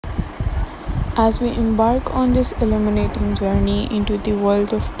As we embark on this illuminating journey into the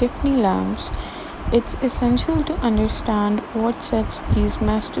world of Tiffany lamps, it's essential to understand what sets these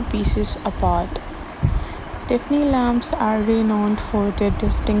masterpieces apart. Tiffany lamps are renowned for their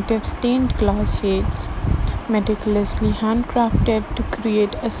distinctive stained glass shades, meticulously handcrafted to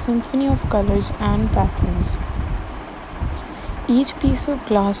create a symphony of colors and patterns. Each piece of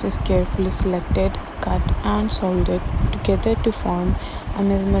glass is carefully selected, cut, and soldered together to form a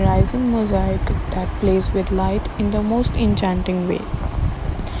mesmerizing mosaic that plays with light in the most enchanting way.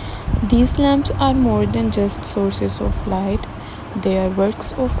 These lamps are more than just sources of light, they are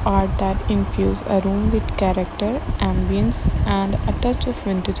works of art that infuse a room with character, ambience, and a touch of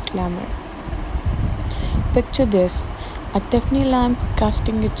vintage glamour. Picture this: a Tiffany lamp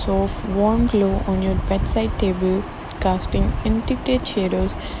casting its soft, warm glow on your bedside table, casting intricate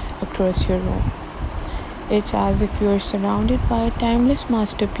shadows across your room. It's as if you are surrounded by a timeless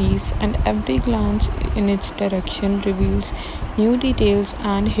masterpiece, and every glance in its direction reveals new details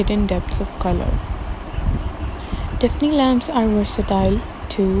and hidden depths of color. Tiffany lamps are versatile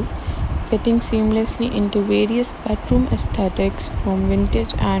too, fitting seamlessly into various bedroom aesthetics from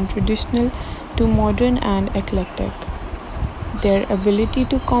vintage and traditional to modern and eclectic. Their ability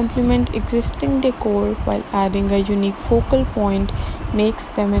to complement existing decor while adding a unique focal point makes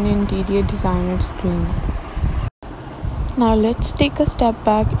them an interior designer's dream. Now let's take a step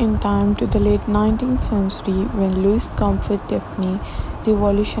back in time to the late 19th century when Louis Comfort Tiffany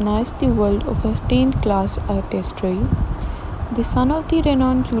revolutionized the world of stained glass artistry. The son of the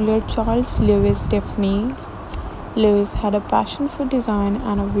renowned jeweler Charles Louis Tiffany, Louis had a passion for design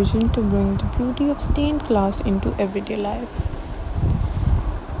and a vision to bring the beauty of stained glass into everyday life.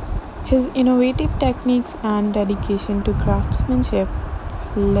 His innovative techniques and dedication to craftsmanship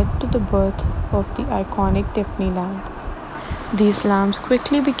led to the birth of the iconic Tiffany lamp. These lamps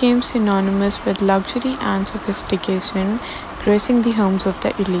quickly became synonymous with luxury and sophistication, gracing the homes of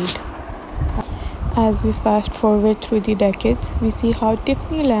the elite. As we fast forward through the decades, we see how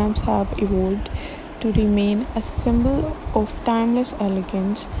Tiffany lamps have evolved to remain a symbol of timeless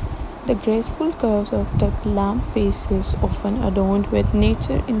elegance. The graceful curves of the lamp bases, often adorned with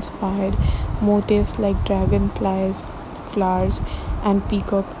nature-inspired motifs like dragonflies, flowers, and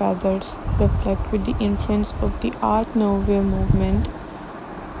peacock feathers, reflect with the influence of the Art Nouveau movement.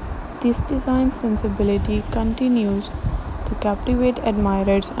 This design sensibility continues to captivate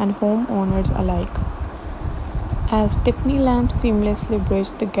admirers and homeowners alike, as Tiffany lamps seamlessly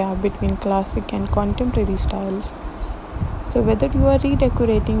bridge the gap between classic and contemporary styles. So, whether you are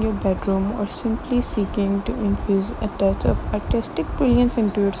redecorating your bedroom or simply seeking to infuse a touch of artistic brilliance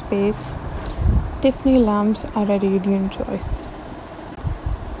into your space, Tiffany lamps are a radiant choice.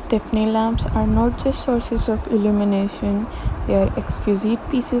 Tiffany lamps are not just sources of illumination, they are exquisite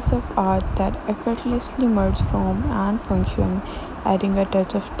pieces of art that effortlessly merge form and function, adding a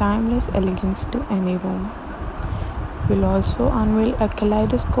touch of timeless elegance to any room. We'll also unveil a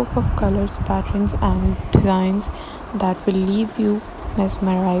kaleidoscope of colors, patterns, and designs that will leave you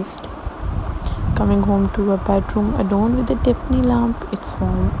mesmerized. Coming home to a bedroom adorned with a Tiffany lamp, its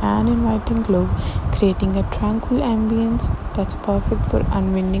warm and inviting glow, creating a tranquil ambience that's perfect for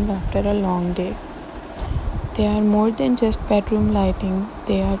unwinding after a long day. They are more than just bedroom lighting,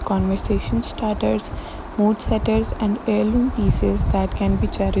 they are conversation starters, mood setters, and heirloom pieces that can be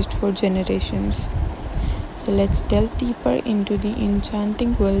cherished for generations. So let's delve deeper into the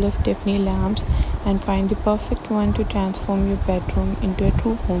enchanting world of Tiffany lamps and find the perfect one to transform your bedroom into a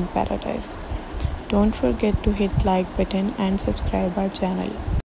true home paradise. Don't forget to hit like button and subscribe our channel.